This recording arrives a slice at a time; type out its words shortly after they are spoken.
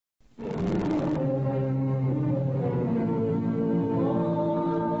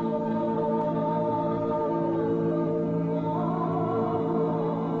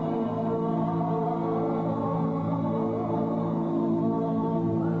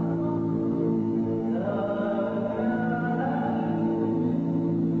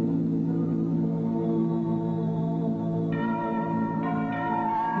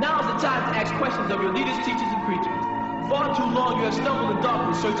questions of your leaders, teachers, and preachers. Far too long you have stumbled in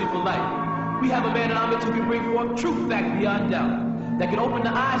darkness searching for light. We have a man in our midst who can bring forth truth back beyond doubt, that can open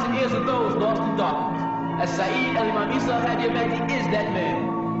the eyes and ears of those lost in darkness. As Saeed al-Imam Isa al-Hadi al-Mahdi is that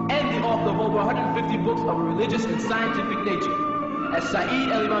man, and the author of over 150 books of a religious and scientific nature. As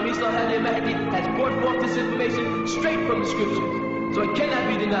Saeed al-Imam Isa al-Hadi al-Mahdi has brought forth this information straight from the scriptures, so it cannot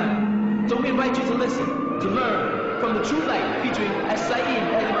be denied. So we invite you to listen, to learn from the true light featuring as Saeed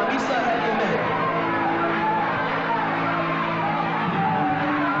al-Imam Isa al-Hadi al-Mahdi.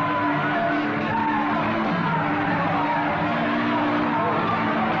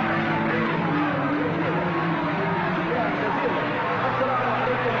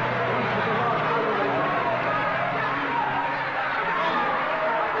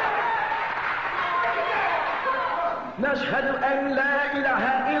 نشهد أن لا إله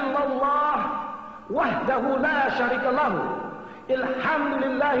إلا الله وحده لا شريك له الحمد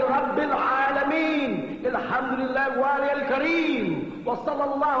لله رب العالمين الحمد لله الوالي الكريم وصلى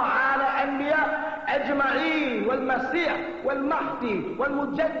الله على أنبياء أجمعين والمسيح والمهدي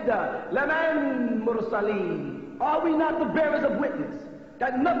والمجدد لمن مرسلين. Are we not the bearers of witness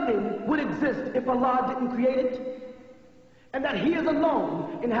that nothing would exist if Allah didn't create it, and that He is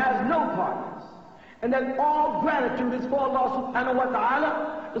alone and has no partners, and that all gratitude is for Allah subhanahu wa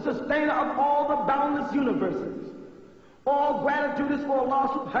ta'ala, the sustainer of all the boundless universes. All gratitude is for Allah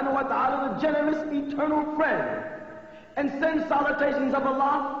subhanahu wa ta'ala, the generous eternal friend, and send salutations of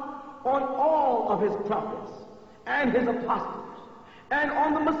Allah on all of His prophets and His apostles, and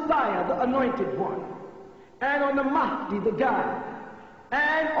on the Messiah, the anointed one, and on the Mahdi, the guide,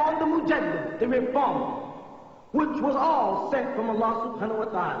 and on the Mujaddid, the reformer, which was all sent from Allah subhanahu wa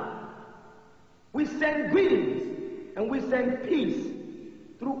ta'ala. We send greetings and we send peace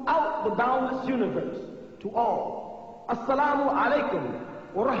throughout the boundless universe to all. Assalamu alaikum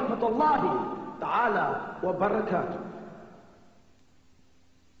wa rahmatullahi ta'ala wa barakatuh.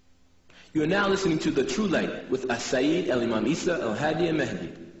 You are now listening to The True Light with As-Saeed al-Imam Isa al-Hadi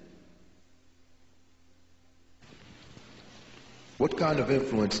al-Mahdi. What kind of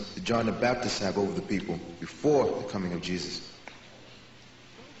influence did John the Baptist have over the people before the coming of Jesus?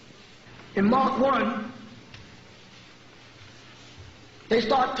 In Mark 1, they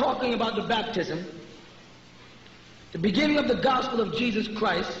start talking about the baptism, the beginning of the gospel of Jesus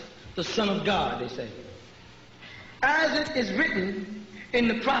Christ, the Son of God, they say. As it is written in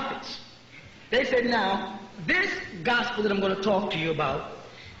the prophets. They said, now, this gospel that I'm going to talk to you about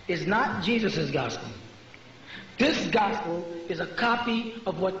is not Jesus' gospel. This gospel is a copy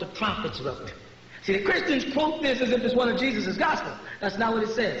of what the prophets wrote. See, the Christians quote this as if it's one of Jesus' gospel. That's not what it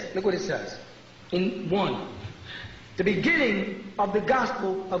says. Look what it says. In 1, the beginning of the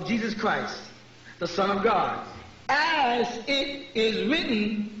gospel of Jesus Christ, the Son of God, as it is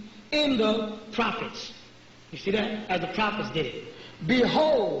written in the prophets. You see that? As the prophets did it.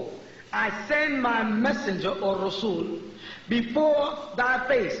 Behold, I send my messenger, or Rasul, before thy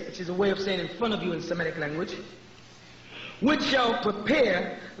face, which is a way of saying in front of you in Semitic language, which shall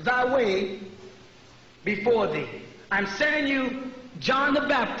prepare thy way before thee. I'm sending you John the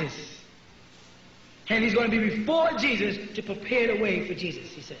Baptist, and he's going to be before Jesus to prepare the way for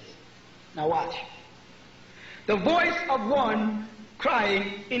Jesus, he says. Now watch. The voice of one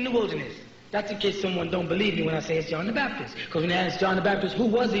crying in the wilderness. That's in case someone don't believe me when I say it's John the Baptist. Because when I asked John the Baptist, who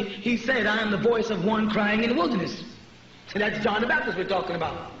was he? He said, I am the voice of one crying in the wilderness. So that's John the Baptist we're talking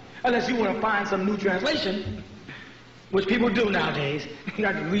about. Unless you want to find some new translation, which people do nowadays. You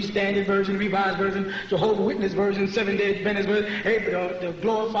got the Restandard version, Revised version, Jehovah's Witness version, Seventh-day Adventist version, the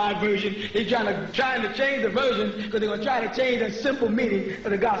glorified version. They're trying to change the version because they're going to try to change the simple meaning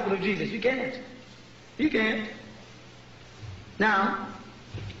of the gospel of Jesus. You can't. You can't. Now,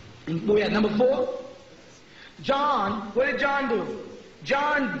 we're at number 4. John, what did John do?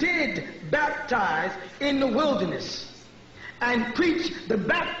 John did baptize in the wilderness and preach the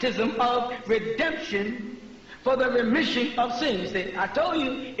baptism of redemption for the remission of sins. You say, I told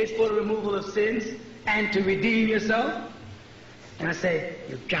you it's for the removal of sins and to redeem yourself. And I say,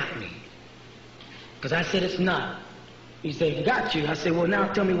 you got me. Because I said it's not. You say, got you. I say, well,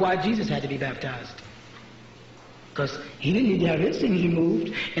 now tell me why Jesus had to be baptized. Because he didn't need to have his sins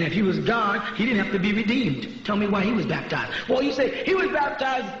removed. And if he was God, he didn't have to be redeemed. Tell me why he was baptized. Well, you say, he was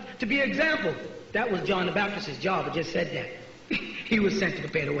baptized to be an example. That was John the Baptist's job. I just said that. He was sent to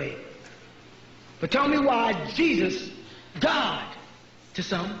prepare the way. But tell me why Jesus, God to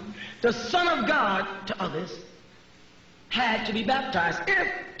some, the Son of God to others, had to be baptized.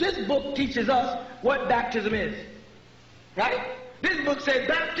 If this book teaches us what baptism is, right? This book says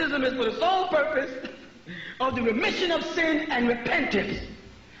baptism is for the sole purpose of the remission of sin and repentance.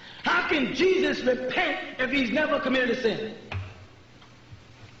 How can Jesus repent if he's never committed a sin?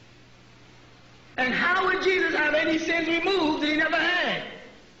 And how would Jesus have any sins removed that he never had?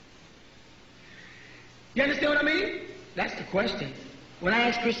 You understand what I mean? That's the question. When I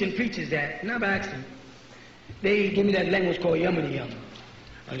ask Christian preachers that, and I've asked them, they give me that language called yum-a-yum.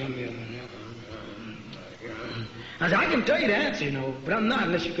 I said, I can tell you the answer, you know, but I'm not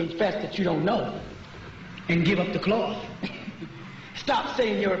unless you confess that you don't know and give up the cloth. Stop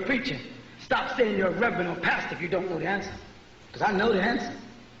saying you're a preacher. Stop saying you're a reverend or pastor if you don't know the answer. Because I know the answer.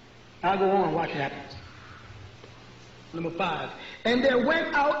 I'll go on and watch what happens. Number 5. And there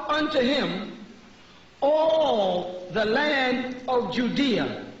went out unto him all the land of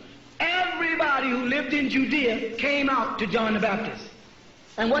Judea. Everybody who lived in Judea came out to John the Baptist.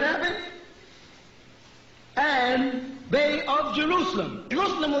 And what happened? And they of Jerusalem.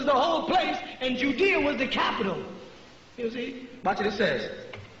 Jerusalem was the whole place, and Judea was the capital. You see? Watch what it says.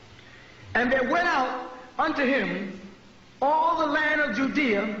 And there went out unto him all the land of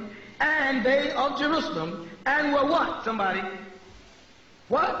Judea, and they of Jerusalem, and were what? Somebody?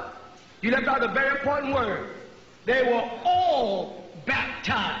 What? You left out a very important word. They were all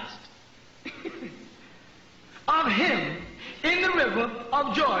baptized of him in the river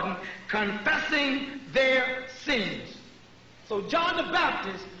of Jordan, confessing their sins. So John the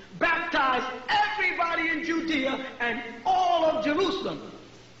Baptist baptized everybody in Judea and all of Jerusalem.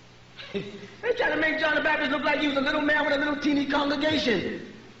 They tried to make John the Baptist look like he was a little man with a little teeny congregation.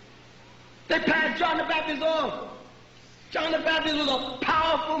 They passed John the Baptist off. John the Baptist was a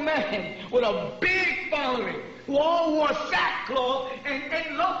powerful man with a big following who all wore sackcloth and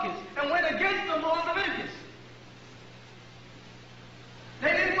ate locusts and went against the law of Leviticus.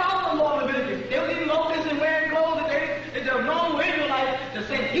 They didn't follow the law of Leviticus. They were eating locusts and wearing clothes that the normal Israelites, the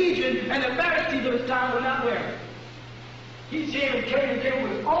Sanhedrin, and the Pharisees of his time were not wearing. He came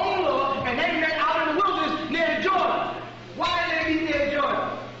with his own law, and they met out in the wilderness near Jordan. Why did they meet near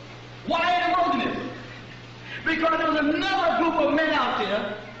Jordan? Why in the wilderness? Because there was another group of men out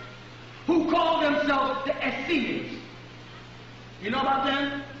there who called themselves the Essenes. You know about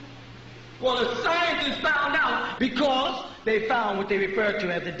them? Well, the scientists found out because they found what they refer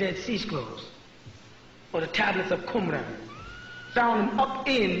to as the Dead Sea Scrolls, or the tablets of Qumran. Found them up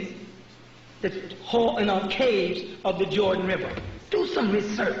in the caves of the Jordan River. Do some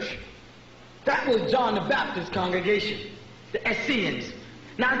research. That was John the Baptist's congregation, the Essenes.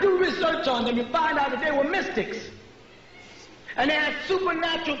 Now do research on them. You find out that they were mystics. And they had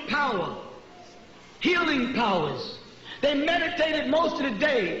supernatural power, healing powers. They meditated most of the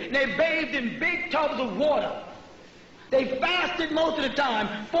day. And they bathed in big tubs of water. They fasted most of the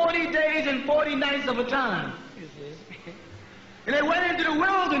time, 40 days and 40 nights of a time. And they went into the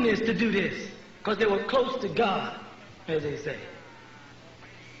wilderness to do this because they were close to God, as they say.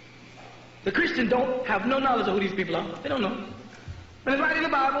 The Christians don't have no knowledge of who these people are. They don't know. But it's right in the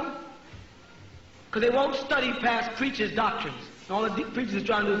Bible, because they won't study past preachers' doctrines. And all the preachers are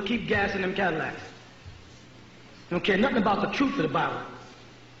trying to do is keep gas in them Cadillacs. They don't care nothing about the truth of the Bible.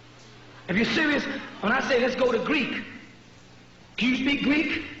 If you're serious, when I say let's go to Greek, do you speak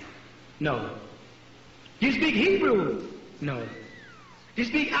Greek? No. Do you speak Hebrew? No. Do you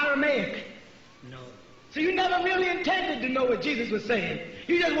speak Aramaic? No. So you never really intended to know what Jesus was saying.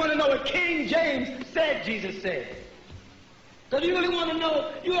 You just want to know what King James said Jesus said. So you really want to know,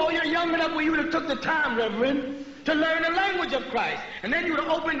 you're young enough where you would have took the time, Reverend, to learn the language of Christ. And then you would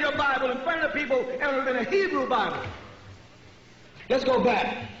have opened your Bible in front of people and it would have been a Hebrew Bible. Let's go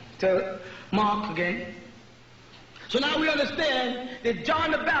back to Mark again. So now we understand that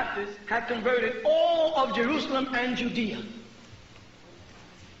John the Baptist had converted all of Jerusalem and Judea.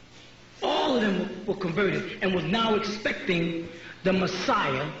 All of them were converted and was now expecting the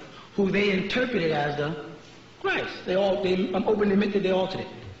Messiah, who they interpreted as the Christ. They openly admit that they altered it.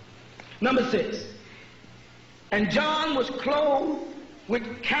 Number 6. And John was clothed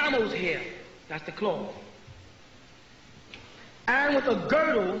with camel's hair. That's the cloth. And with a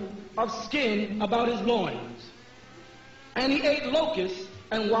girdle of skin about his loins. And he ate locusts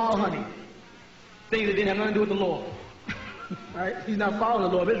and wild honey. Things that didn't have nothing to do with the law. Right? He's not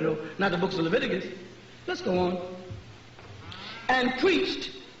following the law of Israel, not the books of Leviticus. Let's go on. And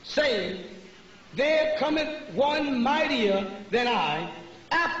preached, saying, there cometh one mightier than I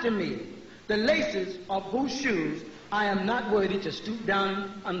after me, the laces of whose shoes I am not worthy to stoop down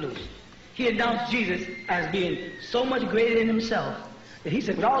and unloose. He announced Jesus as being so much greater than himself that he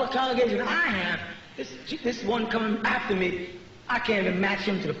said, with all the congregation I have, this one coming after me, I can't even match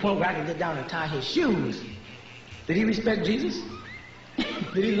him to the point where I can get down and tie his shoes. Did he respect Jesus?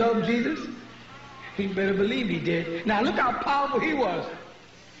 Did he love Jesus? He better believe he did. Now look how powerful he was.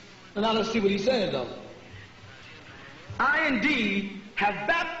 And now let's see what he says, though. I indeed have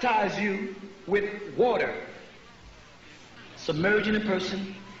baptized you with water, submerging a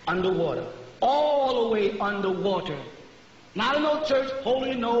person underwater, all the way underwater. Not in no church, holding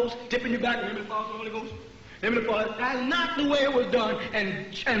your nose, tipping your back, remember the Father, the Holy Ghost? Remember the Father? That's not the way it was done.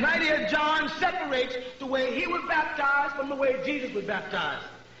 And right here, John separates the way he was baptized from the way Jesus was baptized.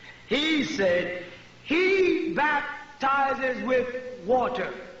 He said, he baptizes with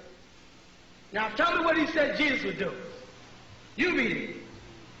water. Now tell me what he said Jesus would do. You read it.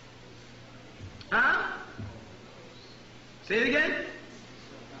 Huh? Say it again.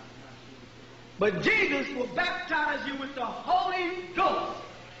 But Jesus will baptize you with the Holy Ghost.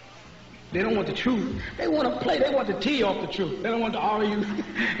 They don't want the truth. They want to play. They want the T off the truth. They don't want to argue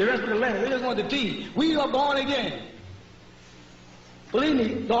the rest of the letter. They just want the T. We are born again. Believe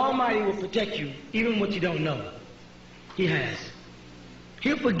me, the Almighty will protect you, even what you don't know. He has.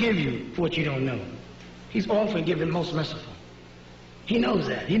 He'll forgive you for what you don't know. He's all forgiving, most merciful. He knows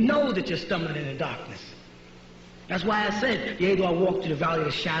that. He knows that you're stumbling in the darkness. That's why I said, yea, do I walk through the valley of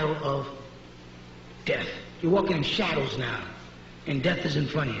the shadow of death. You're walking in shadows now, and death is in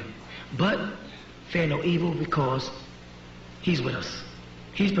front of you. But fear no evil, because he's with us.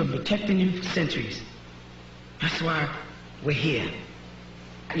 He's been protecting you for centuries. That's why we're here.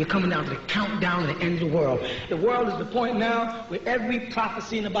 You're coming down to the countdown to the end of the world. The world is the point now where every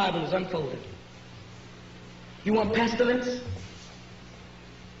prophecy in the Bible is unfolded. You want pestilence?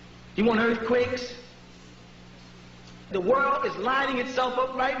 You want earthquakes? The world is lining itself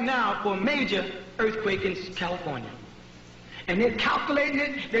up right now for a major earthquake in California. And they're calculating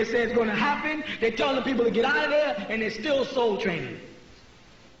it. They say it's going to happen. They're telling the people to get out of there, and they're still soul training.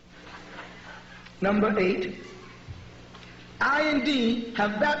 Number 8. I indeed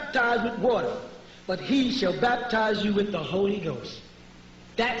have baptized with water, but he shall baptize you with the Holy Ghost.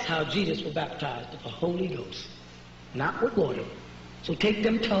 That's how Jesus was baptized, with the Holy Ghost. Not with water. So take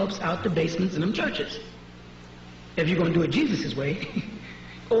them tubs out the basements in them churches. If you're going to do it Jesus' way,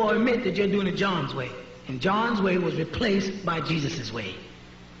 or admit that you're doing it John's way. And John's way was replaced by Jesus' way.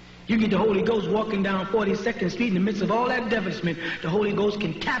 You get the Holy Ghost walking down 42nd Street in the midst of all that devilment. The Holy Ghost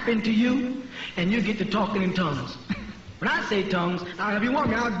can tap into you, and you get to talking in tongues. When I say tongues, if you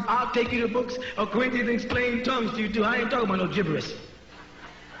want me, I'll take you to books of Corinthians and explain tongues to you too. I ain't talking about no gibberish.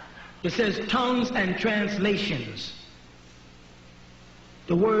 It says tongues and translations.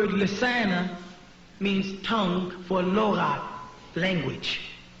 The word lisana means tongue for lora, language.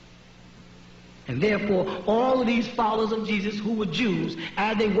 And therefore, all of these followers of Jesus who were Jews,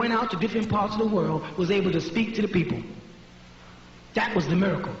 as they went out to different parts of the world, was able to speak to the people. That was the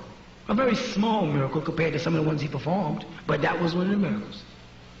miracle. A very small miracle compared to some of the ones he performed, but that was one of the miracles.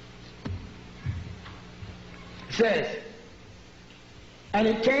 It says, and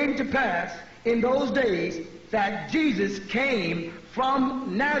it came to pass in those days that Jesus came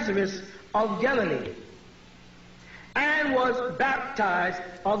from Nazareth of Galilee and was baptized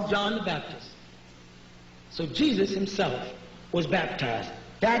of John the Baptist. So Jesus himself was baptized.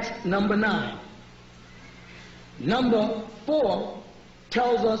 That's number 9. Number 4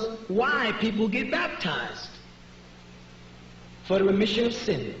 tells us why people get baptized. For the remission of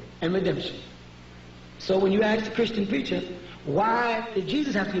sin and redemption. So when you ask the Christian preacher, why did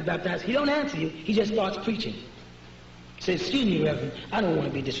Jesus have to get baptized? He don't answer you. He just starts preaching. He says, excuse me, Reverend, I don't want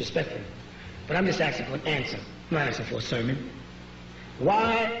to be disrespectful, but I'm just asking for an answer. I'm not asking for a sermon.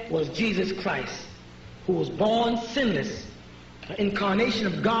 Why was Jesus Christ, who was born sinless, an incarnation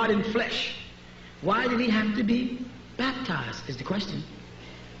of God in flesh, why did he have to be baptized is the question.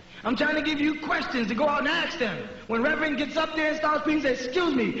 I'm trying to give you questions to go out and ask them. When Reverend gets up there and starts speaking, says,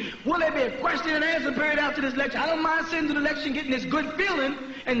 excuse me, will there be a question and answer period after this lecture? I don't mind sitting to the lecture and getting this good feeling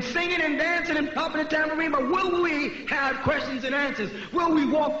and singing and dancing and popping the tambourine, but will we have questions and answers? Will we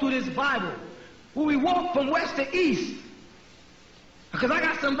walk through this Bible? Will we walk from west to east? Because I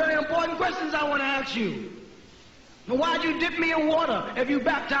got some very important questions I want to ask you. But why'd you dip me in water if you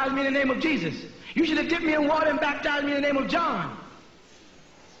baptized me in the name of Jesus? You should have dipped me in water and baptized me in the name of John.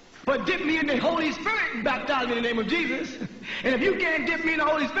 But dip me in the Holy Spirit and baptize me in the name of Jesus. And if you can't dip me in the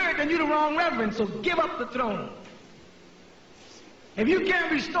Holy Spirit, then you're the wrong reverend, so give up the throne. If you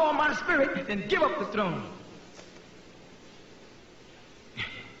can't restore my spirit, then give up the throne.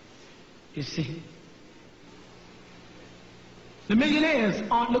 You see, the millionaires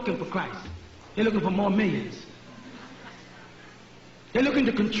aren't looking for Christ. They're looking for more millions. They're looking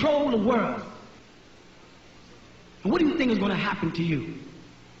to control the world. And what do you think is going to happen to you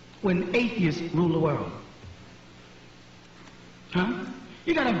when atheists rule the world? Huh?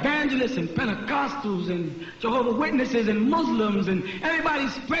 You got evangelists and Pentecostals and Jehovah's Witnesses and Muslims, and everybody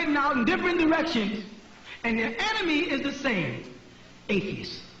spreading out in different directions. And their enemy is the same,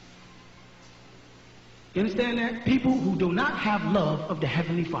 atheists. You understand that? People who do not have love of the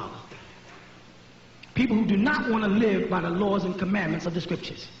Heavenly Father. People who do not want to live by the laws and commandments of the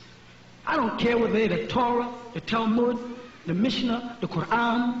Scriptures. I don't care whether they're the Torah, the Talmud, the Mishnah, the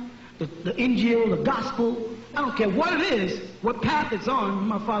Quran, the Injil, the Gospel. I don't care what it is, what path it's on. In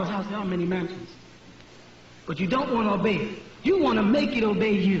my Father's house there are many mansions. But you don't want to obey it. You want to make it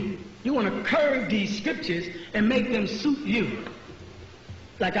obey you. You want to curve these Scriptures and make them suit you.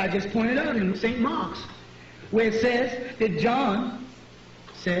 Like I just pointed out in St. Mark's, where it says that John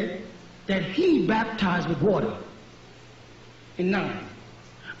said that he baptized with water in 9.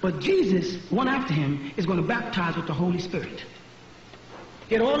 But Jesus, one after him, is going to baptize with the Holy Spirit.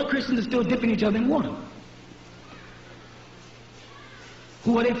 Yet all the Christians are still dipping each other in water.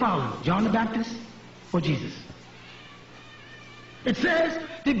 Who are they following? John the Baptist or Jesus? It says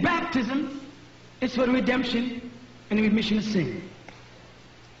that baptism is for the redemption and the remission of sin.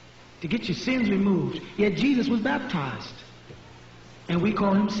 To get your sins removed. Yet Jesus was baptized. And we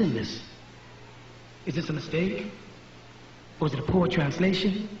call him sinless. Is this a mistake? Or is it a poor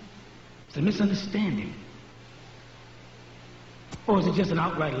translation? It's a misunderstanding. Or is it just an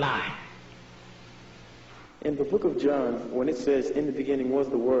outright lie? In the book of John, when it says, in the beginning was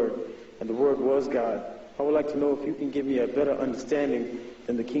the Word, and the Word was God, I would like to know if you can give me a better understanding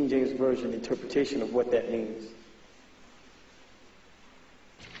than the King James Version interpretation of what that means.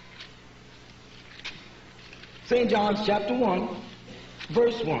 St. John chapter 1,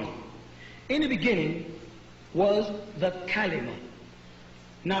 verse 1. In the beginning was the Kalima,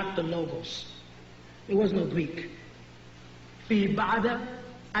 not the Logos. There was no Greek. Fi ba'da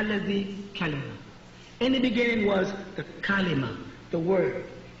alladhi kalima. In the beginning was the Kalima, the word.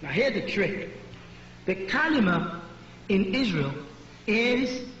 Now here's the trick. The Kalima in Israel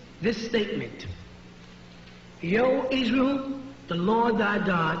is this statement. Yo Israel, the Lord thy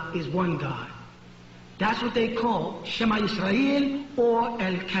God is one God. That's what they call Shema Yisrael or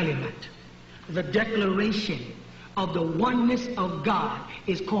El-Kalimat. The declaration of the oneness of God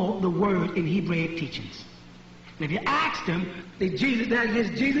is called the Word in Hebraic teachings. And if you asked him,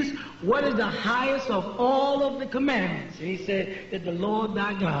 Jesus, what is the highest of all of the commandments? And he said that the Lord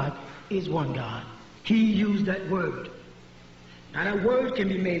thy God is one God. He used that word. Now that word can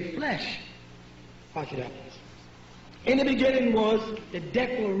be made flesh. Watch it out. In the beginning was the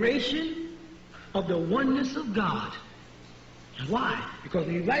declaration of the oneness of God. And why? Because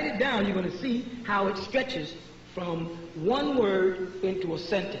when you write it down, you're going to see how it stretches from one word into a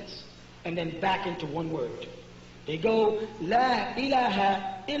sentence and then back into one word. They go, La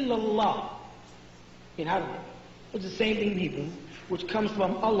ilaha illallah in Arabic. It's the same thing in Hebrew, which comes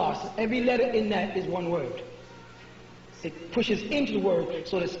from Allah. So every letter in that is one word. It pushes into the word.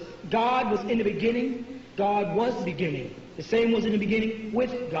 So this God was in the beginning, God was the beginning. The same was in the beginning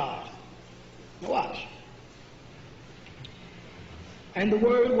with God. Now watch. And the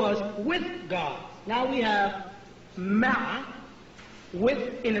word was with God. Now we have ma,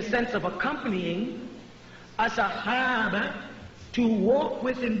 with in the sense of accompanying, asahaba, to walk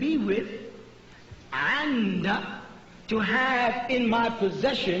with and be with, and to have in my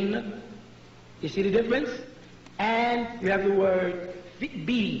possession. You see the difference? And you have the word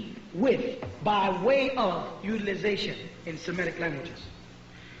be, with, by way of utilization in Semitic languages.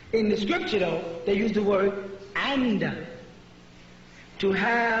 In the scripture, though, they use the word and, to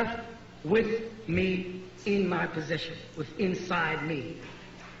have with me in my possession, with inside me.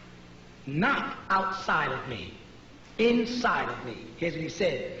 Not outside of me, inside of me. Here's what he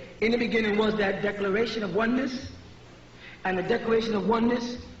said. In the beginning was that declaration of oneness, and the declaration of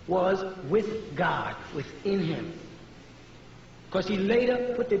oneness was with God, within him. Because he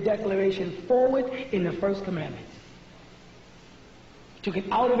later put the declaration forward in the first commandment. Took it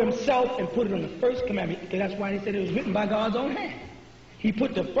out of himself and put it on the first commandment, because that's why he said it was written by God's own hand. He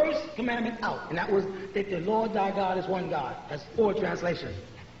put the first commandment out, and that was that the Lord thy God is one God. That's 4 translations.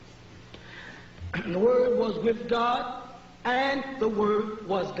 And the Word was with God, and the Word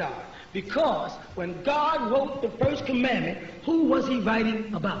was God. Because when God wrote the first commandment, who was he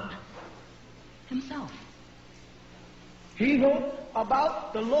writing about? Himself. He wrote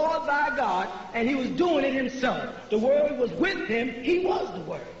about the Lord thy God, and he was doing it himself. The Word was with him. He was the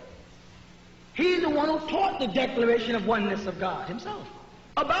Word. He's the one who taught the declaration of oneness of God himself,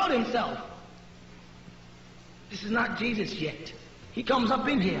 about himself. This is not Jesus yet. He comes up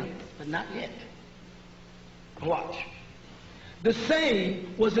in here, but not yet. Watch. The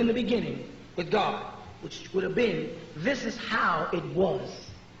same was in the beginning with God. which would have been, this is how it was.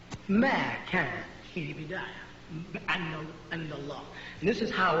 Malachi, and Allah. And this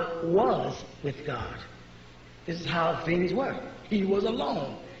is how it was with God. This is how things were. He was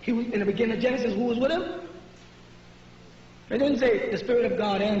alone. He was in the beginning of Genesis. Who was with him? It didn't say the Spirit of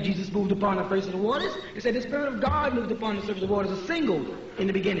God and Jesus moved upon the face of the waters. It said the Spirit of God moved upon the surface of the waters, a single in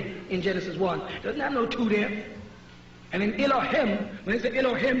the beginning, in Genesis 1. Doesn't have no two there. And in Elohim, when they say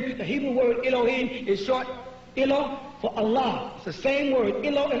Elohim, the Hebrew word Elohim is short Elo for Allah. It's the same word.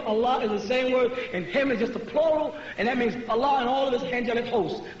 Elo and Allah is the same word, and Him is just a plural, and that means Allah and all of His angelic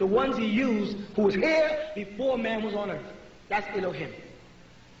hosts, the ones He used who was here before man was on earth. That's Elohim.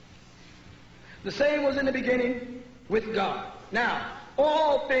 The same was in the beginning with God. Now,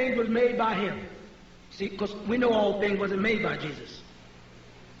 all things was made by Him. See, because we know all things wasn't made by Jesus.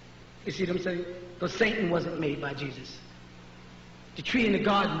 You see what I'm saying? Because Satan wasn't made by Jesus. The tree in the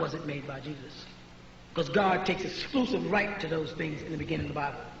garden wasn't made by Jesus. Because God takes exclusive right to those things in the beginning of the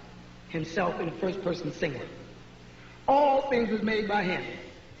Bible. Himself in the first person singular. All things was made by Him.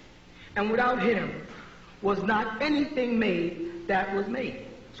 And without Him was not anything made that was made.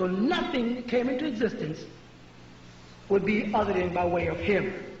 So nothing that came into existence would be other than by way of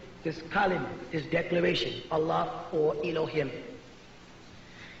Him. This kalim, this declaration, Allah or Elohim.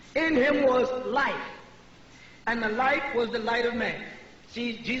 In Him was life. And the light was the light of man.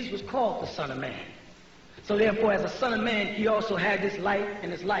 See, Jesus was called the Son of Man. So therefore, as a Son of Man, He also had this light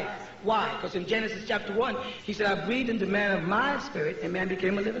and this life. Why? Because in Genesis chapter 1, He said, I breathed into man of my spirit, and man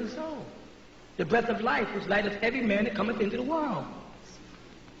became a living soul. The breath of life, which lighteth every man that cometh into the world.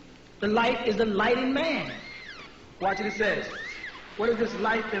 The light is the light in man. Watch what it says. What is this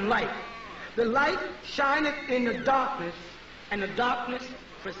life in light? The light shineth in the darkness, and the darkness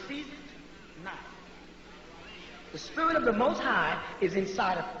perceiveth not. The Spirit of the Most High is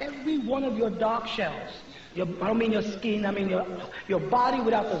inside of every one of your dark shells. I don't mean your skin, I mean your body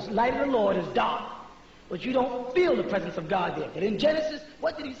without the light of the Lord is dark. But you don't feel the presence of God there. But in Genesis,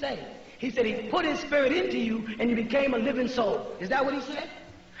 what did He say? He said He put His Spirit into you and you became a living soul. Is that what He said?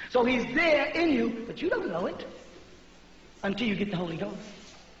 So He's there in you, but you don't know it until you get the Holy Ghost.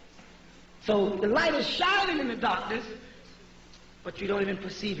 So the light is shining in the darkness, but you don't even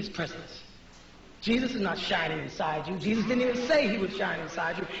perceive His presence. Jesus is not shining inside you. Jesus didn't even say He would shine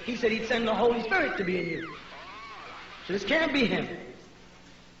inside you. He said He'd send the Holy Spirit to be in you. So this can't be Him.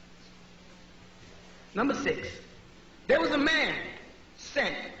 Number 6. There was a man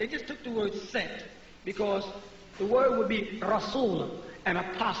sent. They just took the word sent because the word would be Rasul, an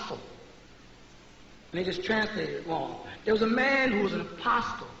apostle. And they just translated it wrong. There was a man who was an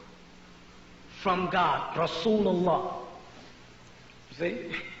apostle from God, Rasulullah. You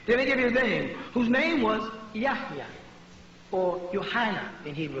see? Then they give you a name, whose name was Yahya, or Yohana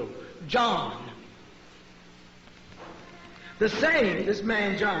in Hebrew, John. The same, this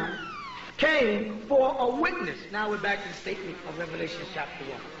man John, came for a witness. Now we're back to the statement of Revelation chapter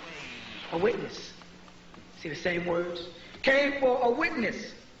 1. A witness. See the same words? Came for a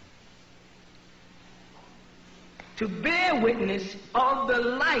witness. To bear witness of the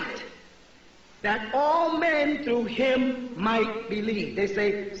light, that all men through Him might believe. They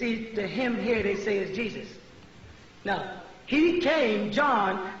say, see, to Him here they say is Jesus. Now, He came,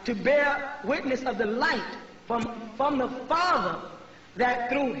 John, to bear witness of the light from the Father, that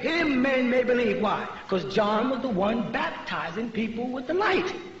through Him men may believe. Why? Because John was the one baptizing people with the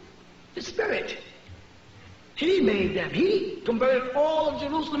light, the Spirit. He made them. He converted all of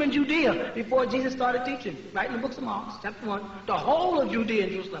Jerusalem and Judea before Jesus started teaching. Right in the books of Mark, chapter 1. The whole of Judea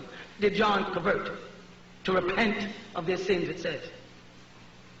and Jerusalem did John convert to repent of their sins, it says.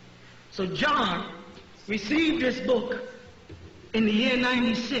 So John received this book in the year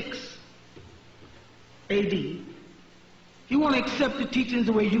 96 A.D. You want to accept the teachings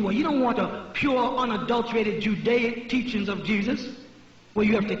the way you want. You don't want the pure, unadulterated Judaic teachings of Jesus, where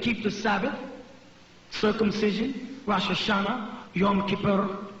you have to keep the Sabbath, circumcision, Rosh Hashanah, Yom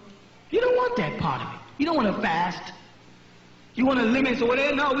Kippur. You don't want that part of it. You don't want to fast. You want to limit. So,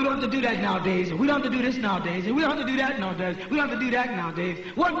 well, no, we don't have to do that nowadays. And we don't have to do this nowadays. And we don't have to do that nowadays. We don't have to do that nowadays.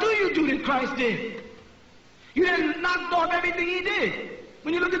 What do you do that Christ did? You didn't knock off everything He did.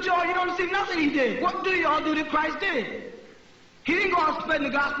 When you look at y'all, you don't see nothing He did. What do y'all do that Christ did? He didn't go out spreading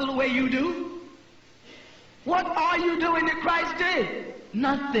the gospel the way you do. What are you doing that Christ did?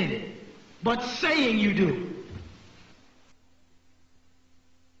 Nothing. But saying you do.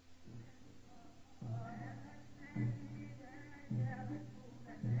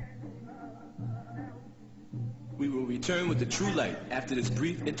 We will return with the true light after this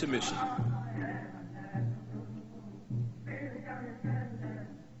brief intermission.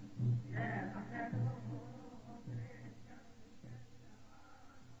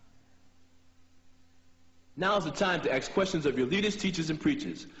 Now is the time to ask questions of your leaders, teachers, and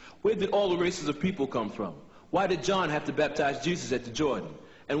preachers. Where did all the races of people come from? Why did John have to baptize Jesus at the Jordan?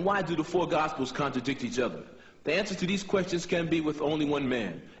 And why do the four Gospels contradict each other? The answer to these questions can be with only one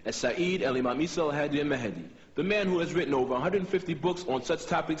man, as-Sa'id al-Imam Isa al-Hadi al-Mahdi, the man who has written over 150 books on such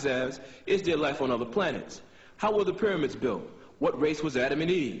topics as, is there life on other planets? How were the pyramids built? What race was Adam and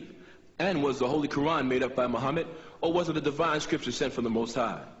Eve? And was the Holy Quran made up by Muhammad, or was it a divine scripture sent from the Most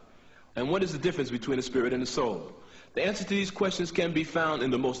High? And what is the difference between the spirit and the soul? The answer to these questions can be found in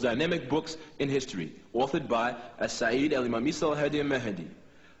the most dynamic books in history, authored by as-Sa'id al-Imam Isa al-Hadi al-Mahdi.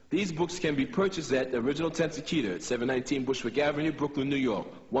 These books can be purchased at the original Tensakeeta at 719 Bushwick Avenue, Brooklyn, New York,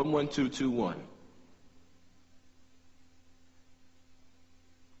 11221.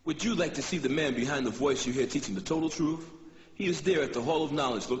 Would you like to see the man behind the voice you hear teaching the total truth? He is there at the Hall of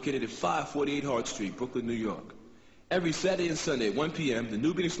Knowledge located at 548 Hart Street, Brooklyn, New York. Every Saturday and Sunday at 1 p.m., the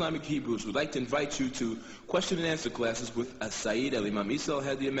Nubian Islamic Hebrews would like to invite you to question and answer classes with as-Sa'id al-Imam Isa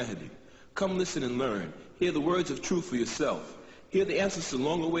al-Hadi al-Mahdi. Come listen and learn. Hear the words of truth for yourself. Hear the answers to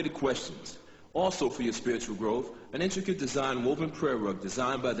long-awaited questions. Also for your spiritual growth, an intricate design woven prayer rug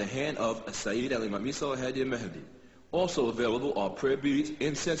designed by the hand of as-Sa'id al-Imam Isa al-Hadi al-Mahdi. Also available are prayer beads,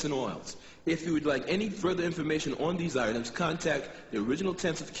 incense, and oils. If you would like any further information on these items, contact the original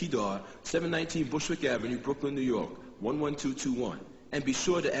Tents of Kedar, 719 Bushwick Avenue, Brooklyn, New York, 11221. And be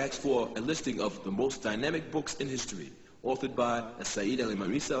sure to ask for a listing of the most dynamic books in history, authored by as-Sa'id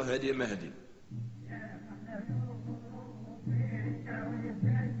al-Imam Isa al-Hadi al-Mahdi.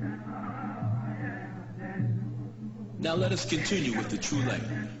 Now let us continue with the true light.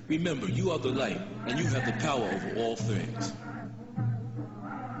 Remember, you are the light, and you have the power over all things.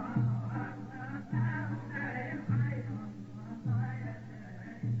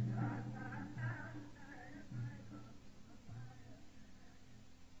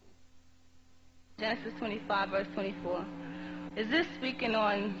 Genesis 25, verse 24. Is this speaking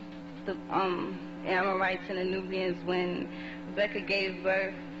on the Amorites and the Nubians when Rebecca gave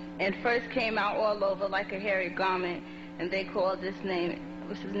birth and first came out all over like a hairy garment, and they called this name,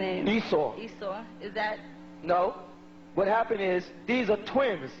 what's his name? Esau. Esau. Is that? No. What happened is, these are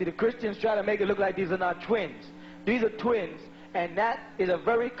twins. See, the Christians try to make it look like these are not twins. These are twins, and that is a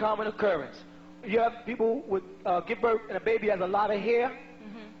very common occurrence. You have people would give birth, and a baby has a lot of hair,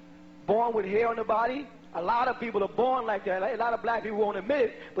 born with hair on the body. A lot of people are born like that. A lot of black people won't admit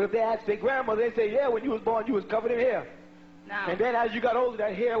it, but if they ask their grandmother, they say, yeah, when you was born, you was covered in hair. No. And then as you got older,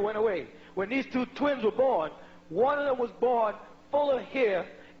 that hair went away. When these two twins were born, one of them was born full of hair,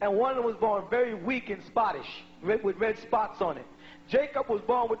 and one of them was born very weak and spottish, with red spots on it. Jacob was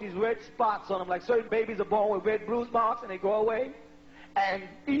born with these red spots on him, like certain babies are born with red bruise marks and they go away. And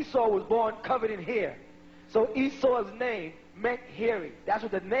Esau was born covered in hair. So Esau's name meant hairy. That's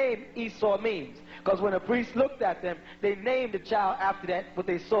what the name Esau means. Because when the priest looked at them, they named the child after that, what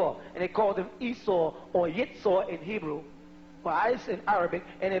they saw. And they called him Esau, or Yitzhak in Hebrew, or Is in Arabic,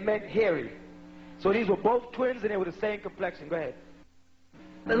 and it meant hairy. So these were both twins, and they were the same complexion. Go ahead.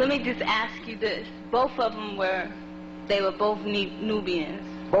 But let me just ask you this. Both of them they were both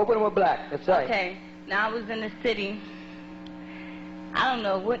Nubians. Both of them were black. That's right. Okay. Now I was in the city. I don't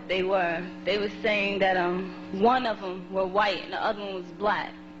know what they were. They were saying that one of them were white and the other one was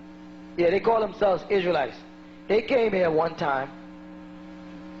black. Yeah, they call themselves Israelites. They came here one time.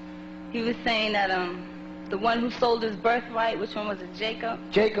 He was saying that the one who sold his birthright, which one was it, Jacob?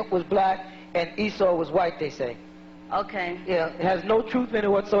 Jacob was black and Esau was white, they say. Okay. Yeah, it has no truth in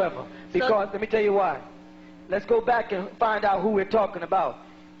it whatsoever. Because, let me tell you why. Let's go back and find out who we're talking about.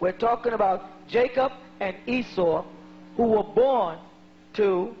 We're talking about Jacob and Esau, who were born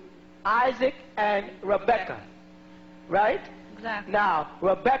to Isaac and Rebekah. Right? Exactly. Now,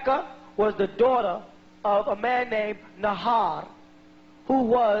 Rebekah was the daughter of a man named Nahar, who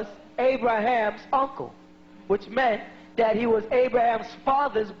was Abraham's uncle, which meant that he was Abraham's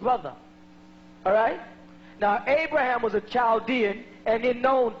father's brother. All right? Now, Abraham was a Chaldean, and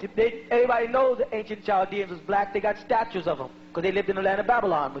everybody knows the ancient Chaldeans was black. They got statues of them, because they lived in the land of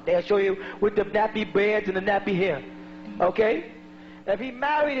Babylon. But they'll show you with the nappy beards and the nappy hair. Okay? If he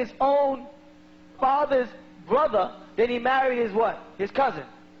married his own father's brother, then he married his what? His cousin.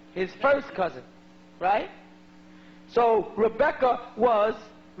 His first cousin. Right? So, Rebekah was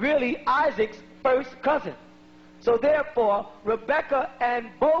really Isaac's first cousin. So, therefore, Rebekah and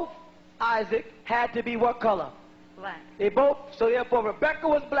both Isaac had to be what color? Black. So therefore Rebekah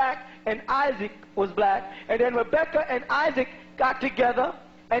was black and Isaac was black. And then Rebekah and Isaac got together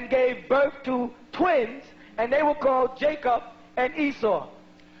and gave birth to twins, and they were called Jacob and Esau.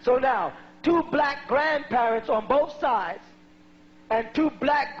 So now, two black grandparents on both sides and two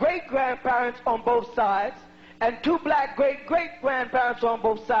black great-grandparents on both sides and 2 black great-great-grandparents on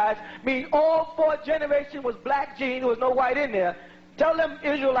both sides, mean all 4 generations was black gene, there was no white in there. Tell them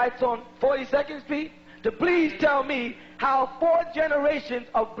Israelites on 40 seconds, Pete, to please tell me how 4 generations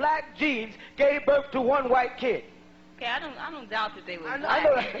of black genes gave birth to 1 white kid. Okay, I don't doubt that they were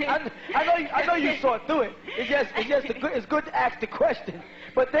black. I know you saw through it. It's good to ask the question,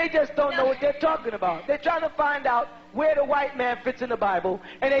 but they just don't know what they're talking about. They're trying to find out where the white man fits in the Bible,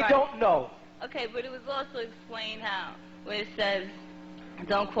 and they don't know. Okay, but it was also explained how, where it says,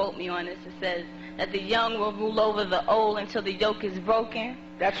 don't quote me on this, it says that the young will rule over the old until the yoke is broken.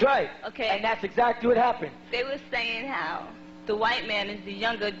 That's right. Okay. And that's exactly what happened. They were saying how the white man is the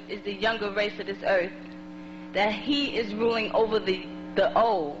younger race of this earth, that he is ruling over the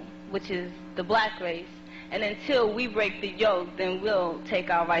old, which is the black race, and until we break the yoke, then we'll take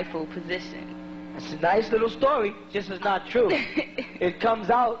our rightful position. It's a nice little story, just is not true. It comes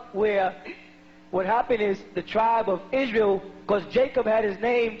out where what happened is the tribe of Israel, because Jacob had his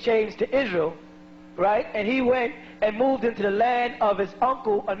name changed to Israel, right? And he went and moved into the land of his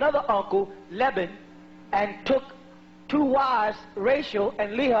uncle, another uncle, Laban, and took 2 wives, Rachel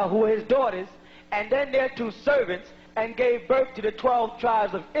and Leah, who were his daughters, and then their 2 servants, and gave birth to the 12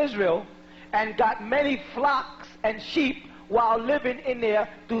 tribes of Israel, and got many flocks and sheep while living in there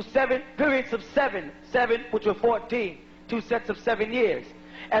through 7 periods of 7, which were 14, 2 sets of 7 years,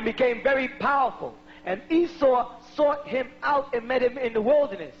 and became very powerful. And Esau sought him out and met him in the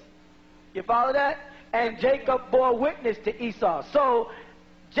wilderness. You follow that? And Jacob bore witness to Esau. So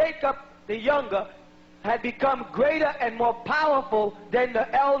Jacob, the younger, had become greater and more powerful than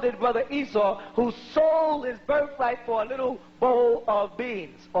the elder brother Esau, who sold his birthright for a little bowl of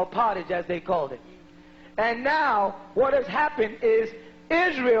beans, or pottage as they called it. And now what has happened is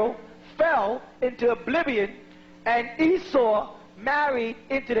Israel fell into oblivion, and Esau married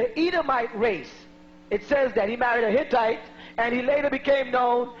into the Edomite race. It says that he married a Hittite, and he later became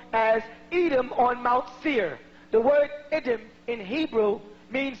known as Edom on Mount Seir. The word Edom in Hebrew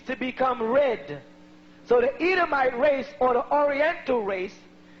means to become red. So the Edomite race, or the Oriental race,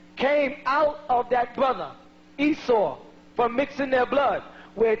 came out of that brother, Esau, from mixing their blood,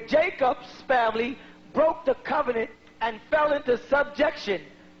 where Jacob's family broke the covenant and fell into subjection.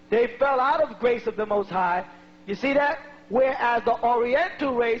 They fell out of grace of the Most High. You see that? Whereas the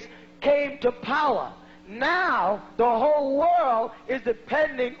Oriental race came to power. Now the whole world is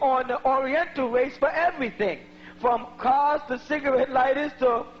depending on the Oriental race for everything, from cars to cigarette lighters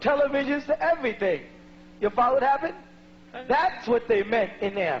to televisions to everything. You follow what happened? That's what they meant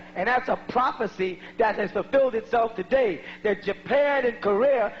in there. And that's a prophecy that has fulfilled itself today, that Japan and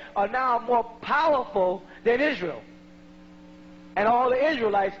Korea are now more powerful than Israel. And all the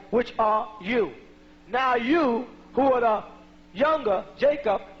Israelites, which are you. Now you, who are the younger,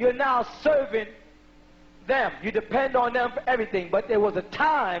 Jacob, you're now serving them. You depend on them for everything. But there was a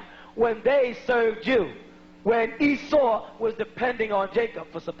time when they served you, when Esau was depending on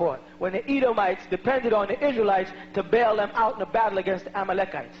Jacob for support, when the Edomites depended on the Israelites to bail them out in a battle against the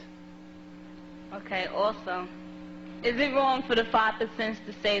Amalekites. Okay, also, is it wrong for the 5%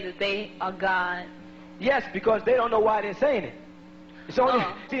 to say that they are God? Yes, because they don't know why they're saying it. It's only,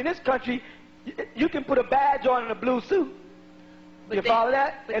 see, in this country, you can put a badge on in a blue suit. You follow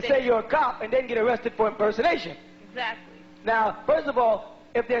that? And say you're a cop and then get arrested for impersonation. Exactly. Now, first of all,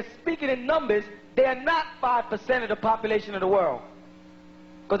 if they're speaking in numbers, they are not 5% of the population of the world.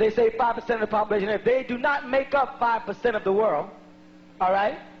 Because they say 5% of the population. If they do not make up 5% of the world, all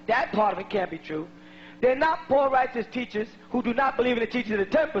right, that part of it can't be true. They're not poor righteous teachers who do not believe in the teaching of the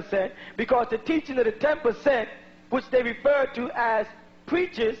 10%, because the teaching of the 10%, which they refer to as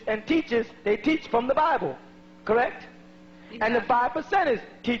preachers and teachers, they teach from the Bible, correct? Yeah. And the 5%ers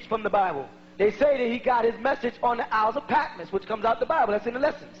teach from the Bible. They say that he got his message on the Isles of Patmos, which comes out the Bible. That's in the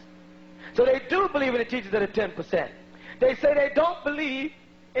lessons. So they do believe in the teachings of the 10%. They say they don't believe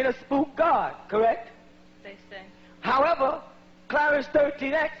in a spook God, correct? They say. However, Clarence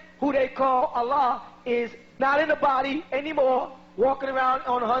 13X, who they call Allah, is not in the body anymore, walking around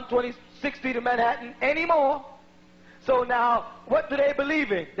on 126th Street of Manhattan anymore. So now, what do they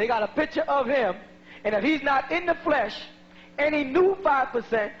believe in? They got a picture of him, and if he's not in the flesh, any new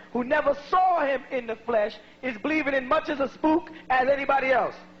 5% who never saw him in the flesh is believing in much as a spook as anybody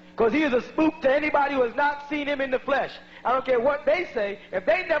else. Because he is a spook to anybody who has not seen him in the flesh. I don't care what they say. If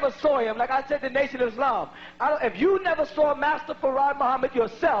they never saw him, like I said, the Nation of Islam, if you never saw Master Farad Muhammad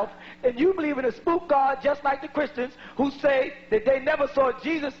yourself, then you believe in a spook God, just like the Christians who say that they never saw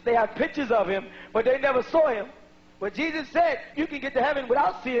Jesus. They have pictures of him, but they never saw him. But Jesus said, you can get to heaven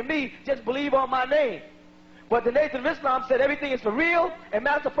without seeing me, just believe on my name. But the Nation of Islam said everything is for real, and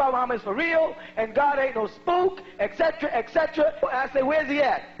Master Prophet Muhammad is for real, and God ain't no spook, etc., etc. And I say, where's he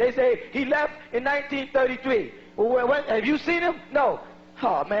at? They say, he left in 1933. Well, have you seen him? No.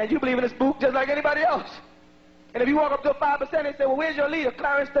 Oh, man, you believe in a spook just like anybody else. And if you walk up to a 5%, they say, well, where's your leader?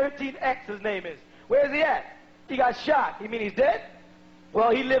 Clarence 13X, his name is. Where's he at? He got shot. You mean he's dead?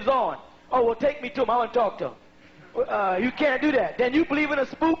 Well, he lives on. Oh, well, take me to him. I want to talk to him. You can't do that. Then you believe in a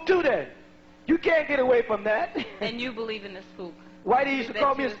spook too, then. You can't get away from that. And you believe in the spook. Why did he used to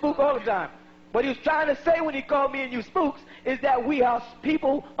call me a spook all the time? What he was trying to say when he called me and you spooks is that we are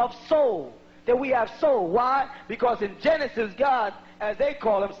people of soul. That we have soul. Why? Because in Genesis, God, as they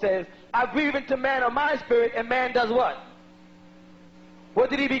call him, says, I breathe into man of my spirit, and man does what?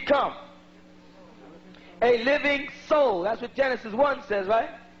 What did he become? A living soul. That's what Genesis 1 says, right?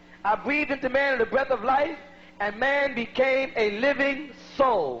 I breathed into man the breath of life, and man became a living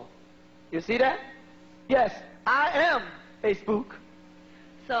soul. You see that? Yes, I am a spook.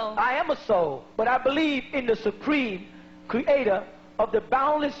 So I am a soul, but I believe in the supreme creator of the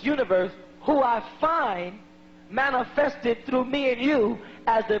boundless universe, who I find manifested through me and you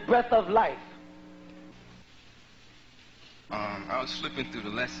as the breath of life. I was flipping through the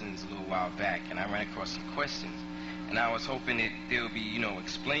lessons a little while back, and I ran across some questions, and I was hoping that they'll be,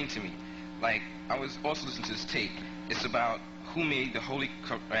 explained to me. Like, I was also listening to this tape. It's about who made the Holy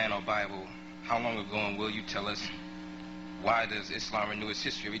Quran or Bible, how long ago, and will you tell us why does Islam renew its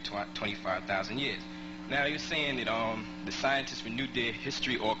history every 25,000 years? Now, you're saying that the scientists renew their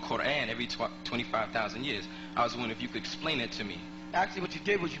history or Quran every 25,000 years. I was wondering if you could explain that to me. Actually, what you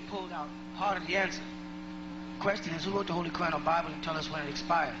did was you pulled out part of the answer. The question is, who wrote the Holy Quran or Bible and tell us when it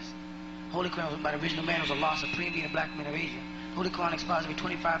expires? Holy Quran was written by the original man, was Allah, supreme being, a black man of Asia. Holy Quran expires every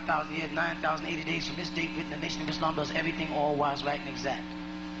 25,000 years, 9,080 days from this date. Written, the Nation of Islam does everything all wise, right, and exact.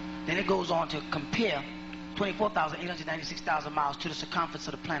 Then it goes on to compare 24,896,000 miles to the circumference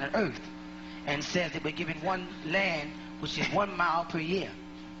of the planet Earth, and says that we're given one land, which is 1 mile per year.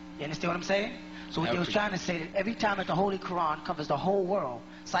 You understand what I'm saying? So what they was trying to say, that every time that the Holy Quran covers the whole world,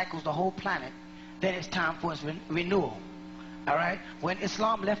 cycles the whole planet, then it's time for its renewal. All right? When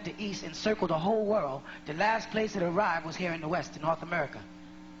Islam left the East and circled the whole world, the last place it arrived was here in the West, in North America.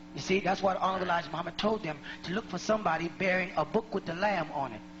 You see, that's why Honorable Elijah Muhammad told them to look for somebody bearing a book with the Lamb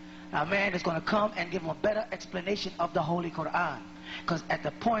on it. A man is going to come and give them a better explanation of the Holy Quran. Because at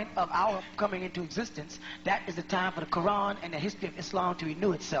the point of our coming into existence, that is the time for the Quran and the history of Islam to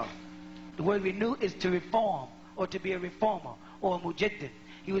renew itself. The word renew is to reform, or to be a reformer, or a mujaddid.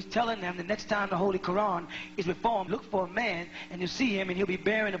 He was telling them the next time the Holy Quran is reformed, look for a man and you see him, and he'll be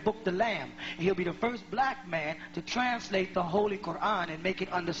bearing the book, the Lamb. And he'll be the first black man to translate the Holy Quran and make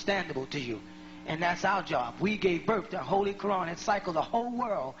it understandable to you. And that's our job. We gave birth to the Holy Quran. It cycled the whole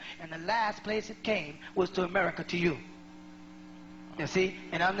world, and the last place it came was to America, to you. You see?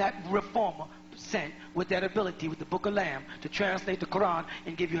 And I'm that reformer sent with that ability, with the Book of Lamb, to translate the Quran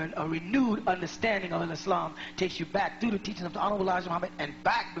and give you a renewed understanding of Islam. Takes you back through the teachings of the Honorable Elijah Muhammad, and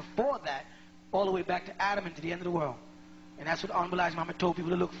back before that, all the way back to Adam and to the end of the world. And that's what Honorable Elijah Muhammad told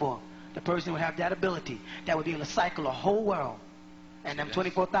people to look for. The person would have that ability, that would be able to cycle the whole world. And them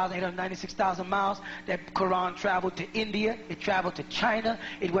 24,896,000 miles, that Quran traveled to India, it traveled to China,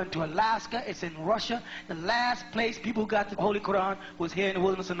 it went to Alaska, it's in Russia. The last place people got the Holy Quran was here in the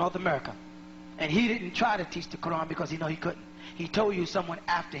wilderness of North America. And he didn't try to teach the Quran because he knew he couldn't. He told you someone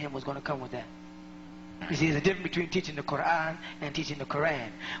after him was going to come with that. You see, there's a difference between teaching the Quran and teaching the Quran.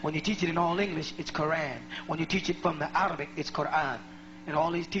 When you teach it in all English, it's Quran. When you teach it from the Arabic, it's Quran. And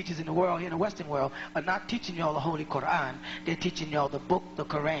all these teachers in the world, here in the Western world, are not teaching y'all the Holy Quran. They're teaching y'all the book, the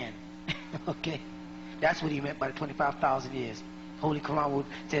Quran. Okay? That's what he meant by the 25,000 years. Holy Quran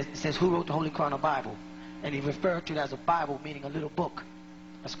says who wrote the Holy Quran or Bible? And he referred to it as a Bible, meaning a little book,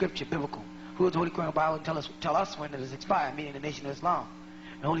 a scripture, biblical. Who wrote the Holy Quran or Bible? And tell us when it is expired, meaning the Nation of Islam.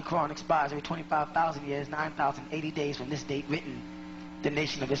 The Holy Quran expires every 25,000 years, 9,080 days from this date written. The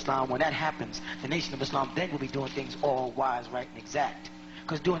Nation of Islam, when that happens, the Nation of Islam then will be doing things all wise, right, and exact.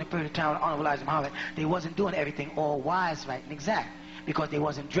 Because during the period of time of Honorable Elijah Muhammad, they wasn't doing everything all wise, right, and exact. Because they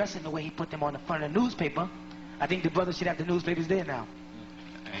wasn't dressing the way he put them on the front of the newspaper. I think the brother should have the newspapers there now.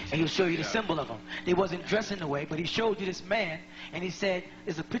 And he'll show you the symbol of them. They wasn't dressing the way, but he showed you this man, and he said,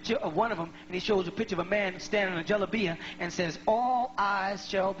 there's a picture of one of them, and he shows a picture of a man standing on a jalabiyah, and says, all eyes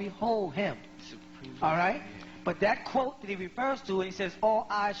shall behold him. All right? But that quote that he refers to, and he says, all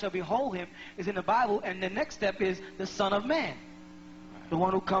eyes shall behold him, is in the Bible, and the next step is the Son of Man. The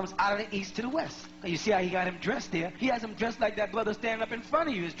one who comes out of the east to the west. And you see how he got him dressed there? He has him dressed like that brother standing up in front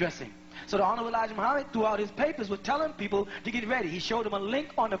of you is dressing. So the Honorable Elijah Muhammad, throughout his papers, was telling people to get ready. He showed them a link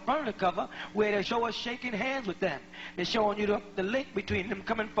on the furniture cover where they show us shaking hands with them. They're showing you the link between them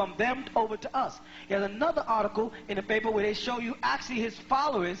coming from them over to us. There's another article in the paper where they show you actually his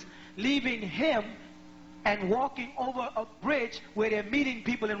followers leaving him and walking over a bridge where they're meeting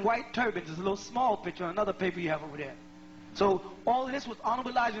people in white turbans. There's a little small picture on another paper you have over there. So all of this was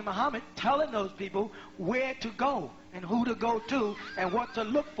Honorable Elijah Muhammad telling those people where to go and who to go to and what to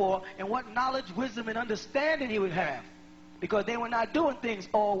look for and what knowledge, wisdom, and understanding he would have. Because they were not doing things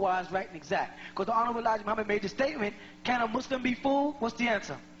all wise, right, and exact. Because the Honorable Elijah Muhammad made the statement, can a Muslim be fooled? What's the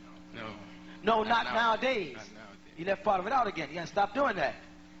answer? No. No, not nowadays. Not nowadays. You left part of it out again. You got to stop doing that.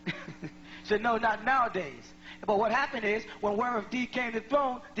 So no, not nowadays. But what happened is, when Warren D came to the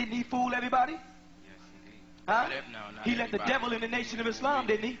throne, didn't he fool everybody? Yes, indeed. Huh? Not He let the everybody. devil in the nation of Islam,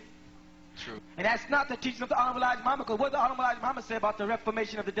 didn't he? True. And that's not the teaching of the Honorable Elijah Muhammad, because what did the Honorable Elijah Muhammad say about the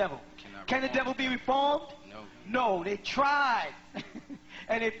reformation of the devil? Can the devil be reformed? No. No, they tried.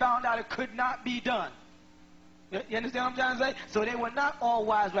 And they found out it could not be done. You understand what I'm trying to say? So they were not all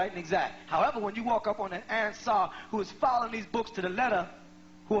wise, right, and exact. However, when you walk up on an Ansar who is following these books to the letter,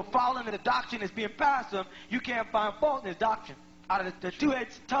 who are following the doctrine that's being passed to him, you can't find fault in his doctrine. Out of the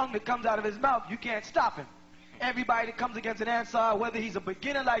two-edged tongue that comes out of his mouth, you can't stop him. Everybody that comes against an Ansar, whether he's a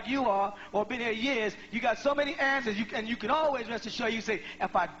beginner like you are or been here years, you got so many answers, and you can always rest assured, you say,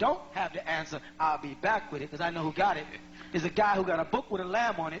 if I don't have the answer, I'll be back with it, because I know who got it. There's a guy who got a book with a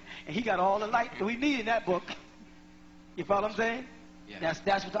lamb on it, and he got all the light that we need in that book. You follow what I'm saying? Yeah.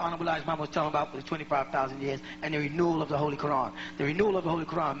 That's what the Honorable Elijah Muhammad was telling about for the 25,000 years and the renewal of the Holy Quran. The renewal of the Holy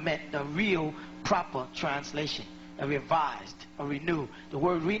Quran meant the real, proper translation, a revised, a renew. The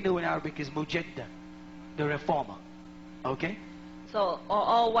word renew in Arabic is mujadda, the reformer. Okay? So are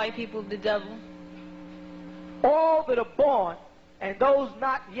all white people the devil? All that are born and those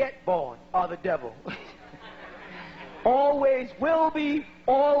not yet born are the devil. Always will be,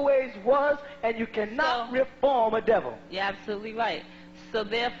 always was, and you cannot reform a devil. You're absolutely right. So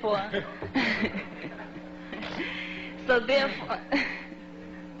therefore,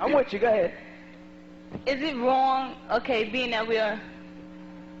 I'm with you, go ahead. is it wrong, okay, being that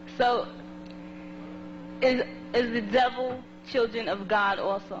is the devil children of God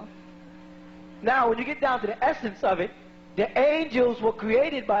also? Now, when you get down to the essence of it, the angels were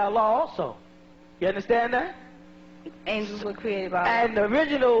created by Allah also. You understand that? Angels were created by Allah. And the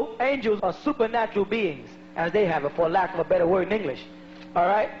original angels are supernatural beings, as they have it, for lack of a better word in English. All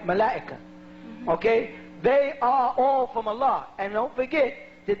right? Malachi. Okay? They are all from Allah. And don't forget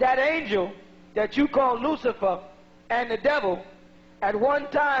that that angel that you call Lucifer and the devil at one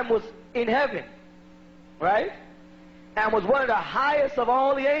time was in heaven. Right? And was one of the highest of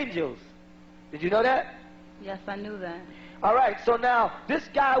all the angels. Did you know that? Yes, I knew that. All right, so now this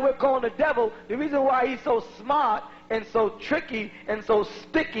guy we're calling the devil, the reason why he's so smart and so tricky and so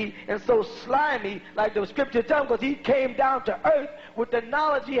sticky and so slimy, like the scripture tells, because he came down to earth with the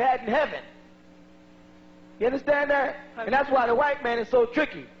knowledge he had in heaven. You understand that? And that's why the white man is so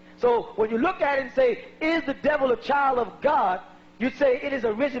tricky. So when you look at it and say, is the devil a child of God? You'd say in his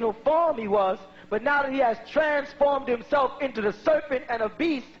original form he was, but now that he has transformed himself into the serpent and a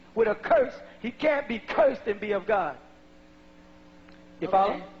beast with a curse, he can't be cursed and be of God. You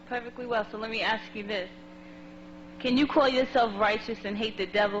follow? Perfectly well. So let me ask you this. Can you call yourself righteous and hate the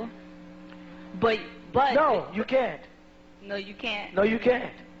devil? But no, you can't. No, you can't. No, you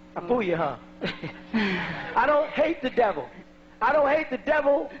can't. I fool you, huh? I don't hate the devil. I don't hate the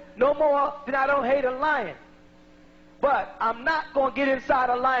devil no more than I don't hate a lion. But I'm not going to get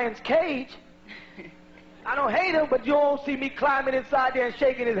inside a lion's cage. I don't hate him, but you won't see me climbing inside there and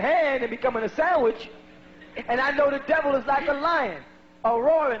shaking his hand and becoming a sandwich. And I know the devil is like a lion. A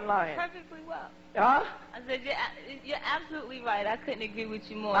roaring lion. Perfectly well. Huh? I said, you're absolutely right. I couldn't agree with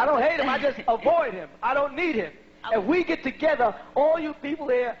you more. I don't hate him. I just avoid him. I don't need him. If we get together, all you people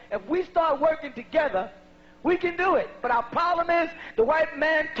here, if we start working together, we can do it. But our problem is the white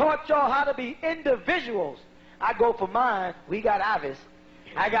man taught y'all how to be individuals. I go for mine. We got ours.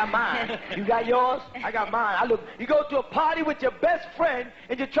 I got mine. You got yours? I got mine. You go to a party with your best friend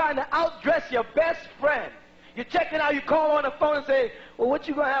and you're trying to outdress your best friend. You're checking out, you call on the phone and say, well, what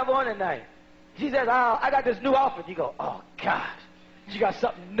you going to have on tonight? She says, I got this new outfit. You go, oh, gosh, she got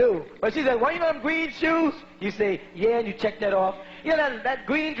something new. But she says, well, you know them green shoes? You say, yeah, and you check that off. You know that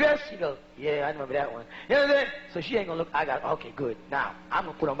green dress? You go, yeah, I remember that one. You know what I'm saying? So she ain't going to look, okay, good. Now, I'm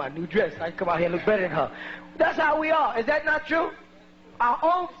going to put on my new dress. I can come out here and look better than her. That's how we are. Is that not true? Our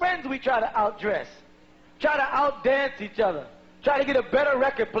own friends we try to outdress. Try to outdance each other. Try to get a better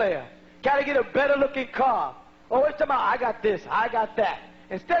record player. Try to get a better looking car. Always talking about, I got this, I got that.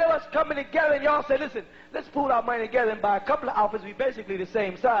 Instead of us coming together and y'all say, listen, let's pool our money together and buy a couple of outfits, we basically the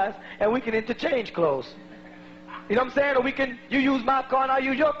same size, and we can interchange clothes. You know what I'm saying? Or we can, you use my car and I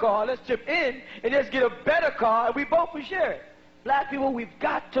use your car. Let's chip in and just get a better car and we both will share it. Black people, we've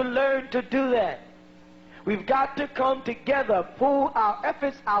got to learn to do that. We've got to come together, pool our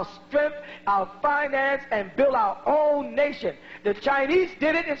efforts, our strength, our finance, and build our own nation. The Chinese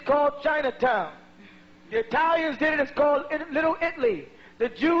did it, it's called Chinatown. The Italians did it, it's called Little Italy. The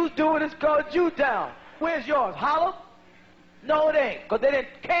Jews do it, it's called Jewtown. Where's yours? Harlem? No, it ain't. Because they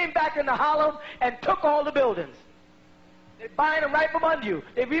came back into Harlem and took all the buildings. They're buying them right from under you.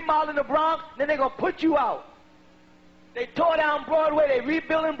 They remodeling the Bronx, then they're going to put you out. They tore down Broadway, they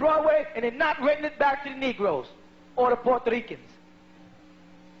rebuilding Broadway, and they're not renting it back to the Negroes or the Puerto Ricans.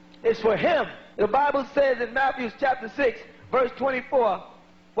 It's for him. The Bible says in Matthew chapter 6, verse 24,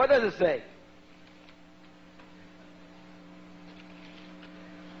 what does it say?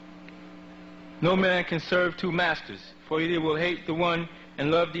 No man can serve two masters, for he will hate the one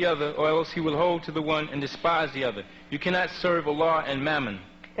and love the other, or else he will hold to the one and despise the other. You cannot serve Allah and Mammon.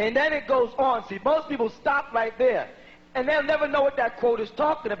 And then it goes on. See, most people stop right there. And they'll never know what that quote is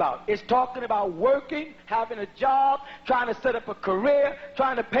talking about. It's talking about working, having a job, trying to set up a career,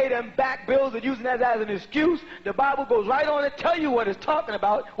 trying to pay them back bills and using that as an excuse. The Bible goes right on to tell you what it's talking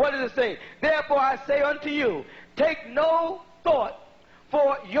about. What does it say? Therefore I say unto you, take no thought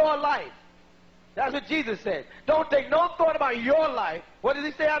for your life. That's what Jesus said. Don't take no thought about your life. What does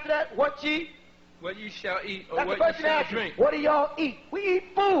he say after that? What ye shall eat, or That's what the ye person shall asking, drink. what do y'all eat? We eat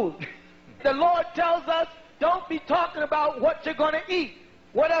food. The Lord tells us, don't be talking about what you're going to eat.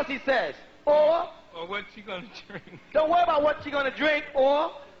 What else he says? Or what you're going to drink. Don't worry about what you're going to drink,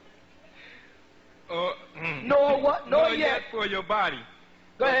 or nor what, nor yet for your body.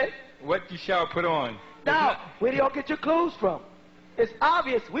 Go ahead. What you shall put on. Now, where do y'all get your clothes from? It's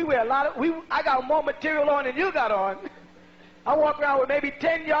obvious we wear a lot of, I got more material on than you got on. I walk around with maybe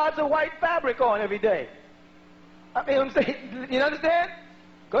 10 yards of white fabric on every day. I mean, I'm saying, you understand?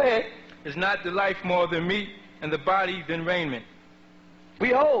 Go ahead. Is not the life more than meat, and the body than raiment?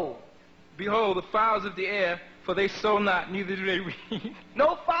 Behold, the fowls of the air, for they sow not, neither do they reap.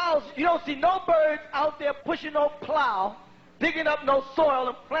 No fowls, you don't see no birds out there pushing no plow, digging up no soil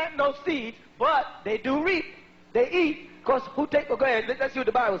and planting no seeds, but they do reap. They eat, because go ahead, let's see what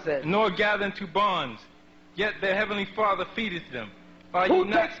the Bible says. Nor gather into barns, yet their heavenly Father feedeth them.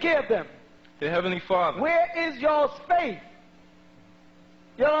 Who takes care of them? The heavenly Father. Where is y'all's faith?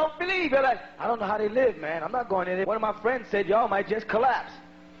 You don't believe. You're like, I don't know how they live, man. I'm not going in there. One of my friends said, y'all might just collapse.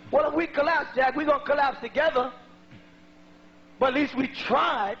 Well, if we collapse, Jack, we're going to collapse together. But at least we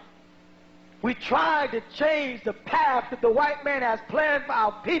tried. We tried to change the path that the white man has planned for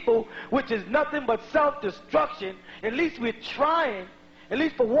our people, which is nothing but self-destruction. At least we're trying. At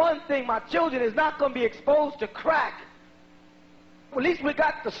least for one thing, my children is not going to be exposed to crack. At least we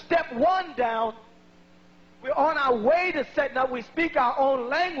got the step one down. We're on our way to setting up. We speak our own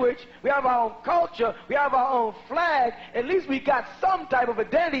language. We have our own culture. We have our own flag. At least we got some type of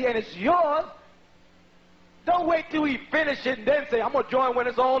identity, and it's yours. Don't wait till we finish it and then say, I'm going to join when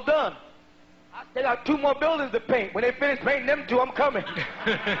it's all done. They got 2 more buildings to paint. When they finish painting them 2, I'm coming.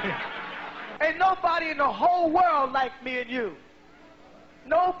 Ain't nobody in the whole world like me and you.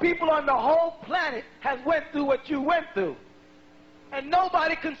 No people on the whole planet has went through what you went through. And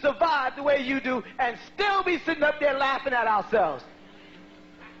nobody can survive the way you do and still be sitting up there laughing at ourselves.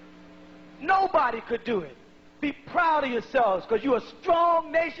 Nobody could do it. Be proud of yourselves, because you're a strong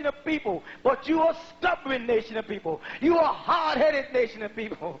nation of people, but you're a stubborn nation of people. You're a hard-headed nation of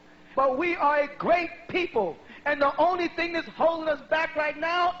people. But we are a great people. And the only thing that's holding us back right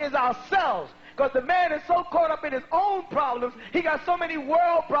now is ourselves. Because the man is so caught up in his own problems, he got so many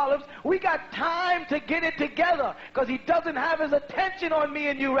world problems, we got time to get it together, because he doesn't have his attention on me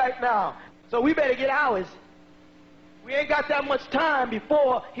and you right now. So we better get ours. We ain't got that much time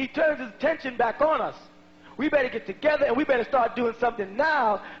before he turns his attention back on us. We better get together, and we better start doing something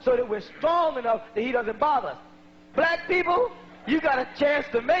now so that we're strong enough that he doesn't bother us. Black people, you got a chance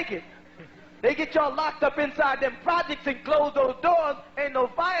to make it. They get y'all locked up inside them projects and close those doors. Ain't no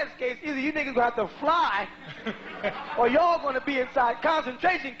fire escapes. Either you niggas gonna have to fly, or y'all gonna be inside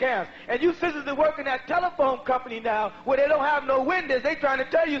concentration camps. And you sisters that work in that telephone company now, where they don't have no windows, they trying to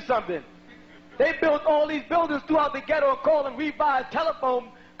tell you something. They built all these buildings throughout the ghetto and call them revised telephone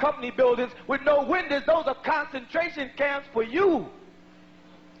company buildings with no windows. Those are concentration camps for you.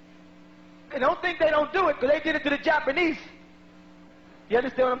 And don't think they don't do it, because they did it to the Japanese. You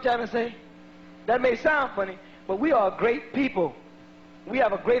understand what I'm trying to say? That may sound funny, but we are a great people. We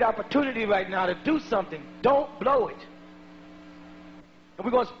have a great opportunity right now to do something. Don't blow it. And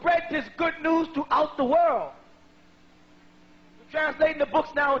we're going to spread this good news throughout the world. We're translating the books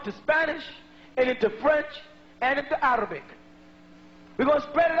now into Spanish and into French and into Arabic. We're going to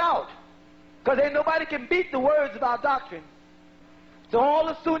spread it out. Because ain't nobody can beat the words of our doctrine. So all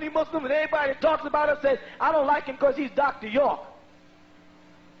the Sunni Muslims and everybody that talks about us says, I don't like him because he's Dr. York.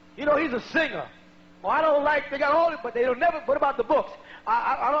 You know, he's a singer. Well, I don't like, they got all it, but they don't never, what about the books?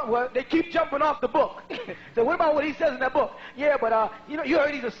 Well, they keep jumping off the book. So what about what he says in that book? Yeah, but, you know, you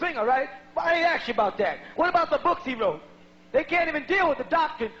heard he's a singer, right? But I ain't asked you about that. What about the books he wrote? They can't even deal with the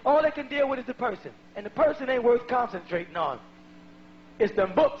doctrine. All they can deal with is the person. And the person ain't worth concentrating on. It's the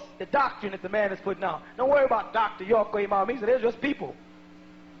books, the doctrine that the man is putting out. Don't worry about Dr. York or Imam Isa. They're just people.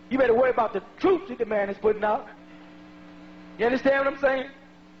 You better worry about the truth that the man is putting out. You understand what I'm saying?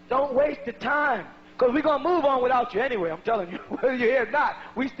 Don't waste the time. Because we're going to move on without you anyway, I'm telling you. Whether you're here or not,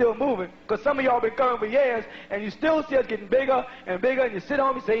 we still moving. Because some of y'all been coming for years, and you still see us getting bigger and bigger, and you sit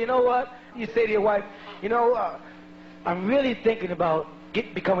home and say, you know what? You say to your wife, you know, I'm really thinking about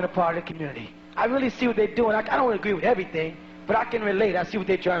becoming a part of the community. I really see what they're doing. I don't agree with everything, but I can relate. I see what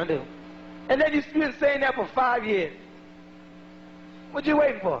they're trying to do. And then you've been saying that for 5 years. What you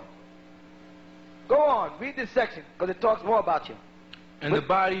waiting for? Go on, read this section, because it talks more about you. And the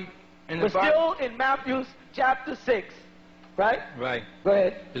body... We're still in Matthew chapter 6, right? Right. Go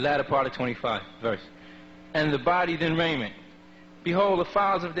ahead. The latter part of 25 verse. And the body then raiment. Behold the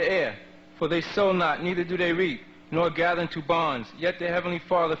fowls of the air, for they sow not, neither do they reap, nor gather into barns, yet the heavenly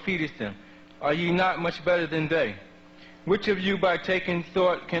Father feedeth them. Are ye not much better than they? Which of you by taking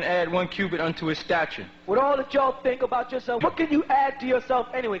thought can add 1 cubit unto his stature? With all that y'all think about yourself, what can you add to yourself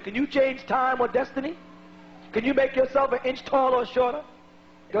anyway? Can you change time or destiny? Can you make yourself an inch taller or shorter?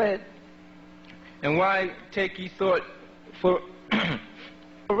 Go ahead. And why take ye thought for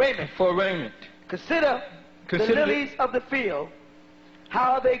raiment? For raiment. Consider the lilies of the field,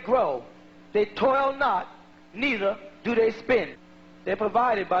 how they grow. They toil not, neither do they spin. They're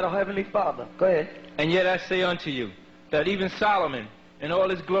provided by the Heavenly Father. Go ahead. And yet I say unto you, that even Solomon, in all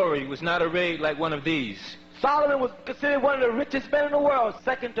his glory, was not arrayed like one of these. Solomon was considered one of the richest men in the world,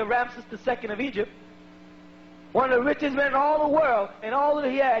 second to Ramses II of Egypt. One of the richest men in all the world, and all that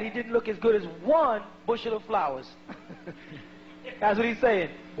he had, he didn't look as good as 1 bushel of flowers. That's what he's saying.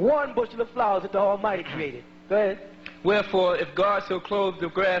 1 bushel of flowers that the Almighty created. Go ahead. Wherefore, if God so clothe the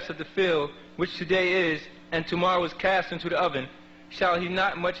grass of the field, which today is, and tomorrow is cast into the oven, shall he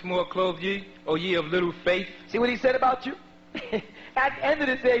not much more clothe ye, O ye of little faith? See what he said about you? At the end of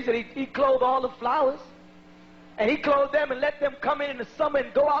this day, he said he clothed all the flowers. And he clothed them and let them come in the summer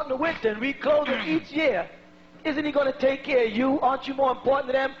and go out in the winter and reclothe them each year. Isn't he going to take care of you? Aren't you more important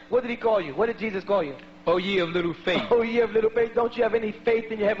to them? What did he call you? What did Jesus call you? O ye of little faith. O ye of little faith. Don't you have any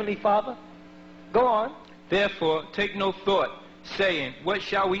faith in your Heavenly Father? Go on. Therefore, take no thought, saying, what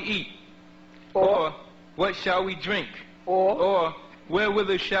shall we eat? Or what shall we drink? Or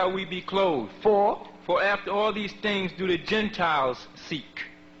wherewith shall we be clothed? For after all these things do the Gentiles seek.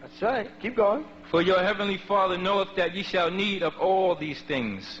 That's right. Keep going. For your heavenly Father knoweth that ye shall need of all these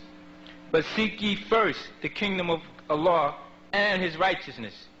things. But seek ye first the kingdom of Allah and his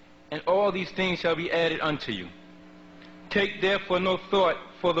righteousness, and all these things shall be added unto you. Take therefore no thought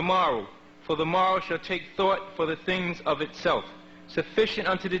for the morrow shall take thought for the things of itself. Sufficient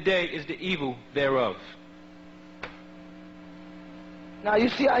unto the day is the evil thereof. Now you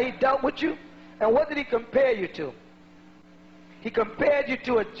see how he dealt with you? And what did he compare you to? He compared you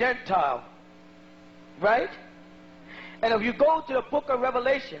to a Gentile, right? And if you go to the book of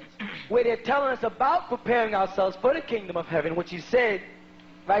Revelations, where they're telling us about preparing ourselves for the kingdom of heaven, which he said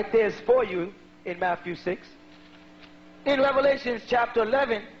right there is for you in Matthew 6. In Revelations chapter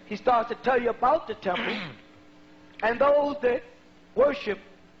 11, he starts to tell you about the temple and those that worship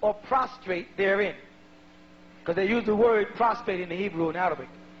or prostrate therein. Because they use the word prostrate in the Hebrew and Arabic.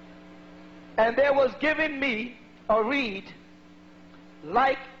 And there was given me a reed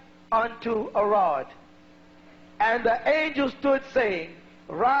like unto a rod. And the angel stood saying,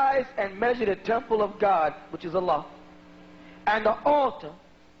 rise and measure the temple of God, which is Allah, and the altar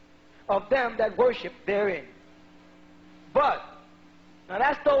of them that worship therein. But, now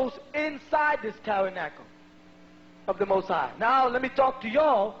that's those inside this tabernacle of the Most High. Now let me talk to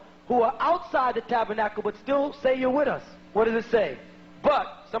y'all who are outside the tabernacle but still say you're with us. What does it say?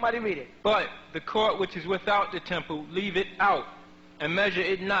 But, somebody read it. But the court which is without the temple, leave it out, and measure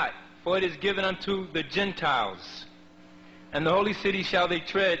it not, for it is given unto the Gentiles. And the holy city shall they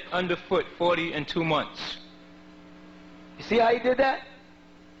tread underfoot 42 months. You see how he did that?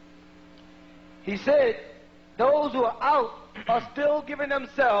 He said, those who are out are still giving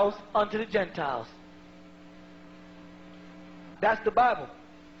themselves unto the Gentiles. That's the Bible.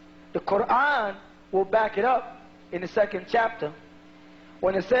 The Quran will back it up in the 2nd chapter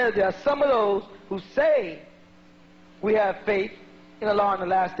when it says there are some of those who say we have faith in Allah on the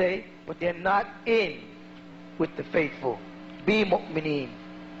last day, but they're not in with the faithful. Be mu'mineen.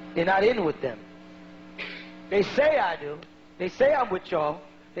 They're not in with them. They say I do. They say I'm with y'all.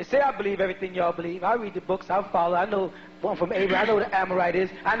 They say I believe everything y'all believe. I read the books. I follow. I know one from Abraham. I know who the Amorite is.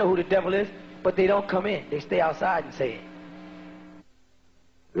 I know who the devil is. But they don't come in. They stay outside and say it.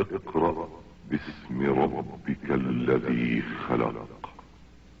 اقرأ باسم ربك الذي خلق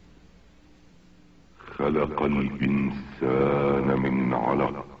خلق الإنسان من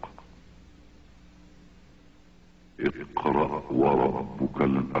علق اقرأ وربك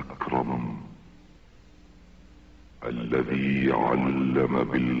الأكرم الذي علم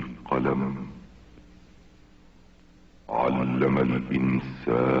بالقلم علم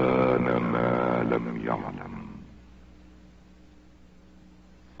الإنسان ما لم يعلم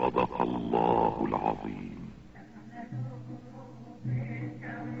صدق الله العظيم.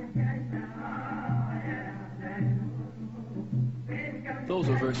 Those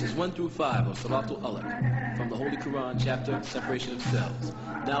are verses 1 through 5 of Suratul Alaq from the Holy Quran chapter, Separation of Cells.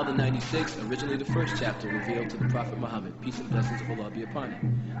 Now the 96, originally the first chapter revealed to the Prophet Muhammad, peace and blessings of Allah be upon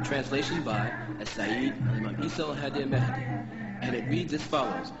him. Translation by As-Sayyid Imam Isa al-Hadi al-Mahdi. And it reads as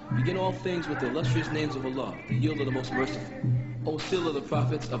follows: Begin all things with the illustrious names of Allah, the yield of the most merciful. O seal of the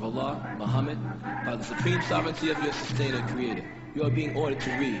prophets of Allah, Muhammad, by the supreme sovereignty of your sustainer and creator, you are being ordered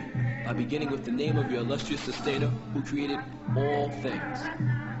to read, by beginning with the name of your illustrious sustainer who created all things.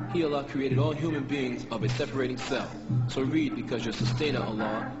 He, Allah, created all human beings of a separating cell. So read, because your sustainer,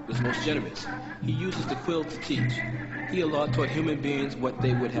 Allah, is most generous. He uses the quill to teach. He, Allah, taught human beings what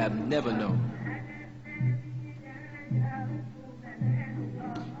they would have never known.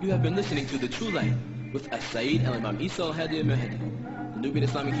 You have been listening to The True Light with As-Sayyid al-Imam Isa al-Hadi al-Mahdi. The Nubian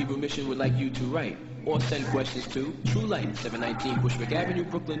Islamic Hebrew Mission would like you to write or send questions to True Light, 719 Bushwick Avenue,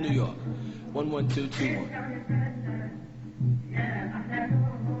 Brooklyn, New York, 11221.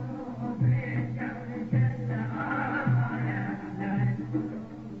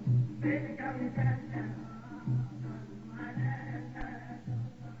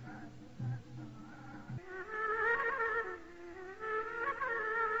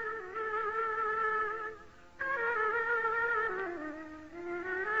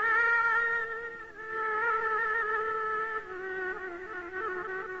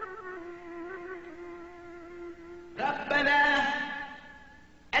 ربنا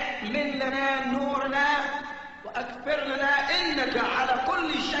أتمن لنا نورنا وأكفر لنا إنك على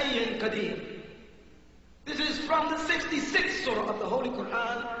كل شيء قدير. This is from the 66th surah of the Holy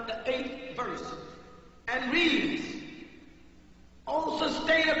Quran, the 8th verse, and reads, O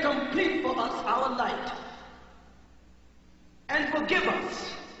Sustainer, complete for us our light, and forgive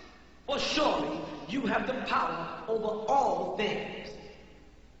us, for surely you have the power over all things.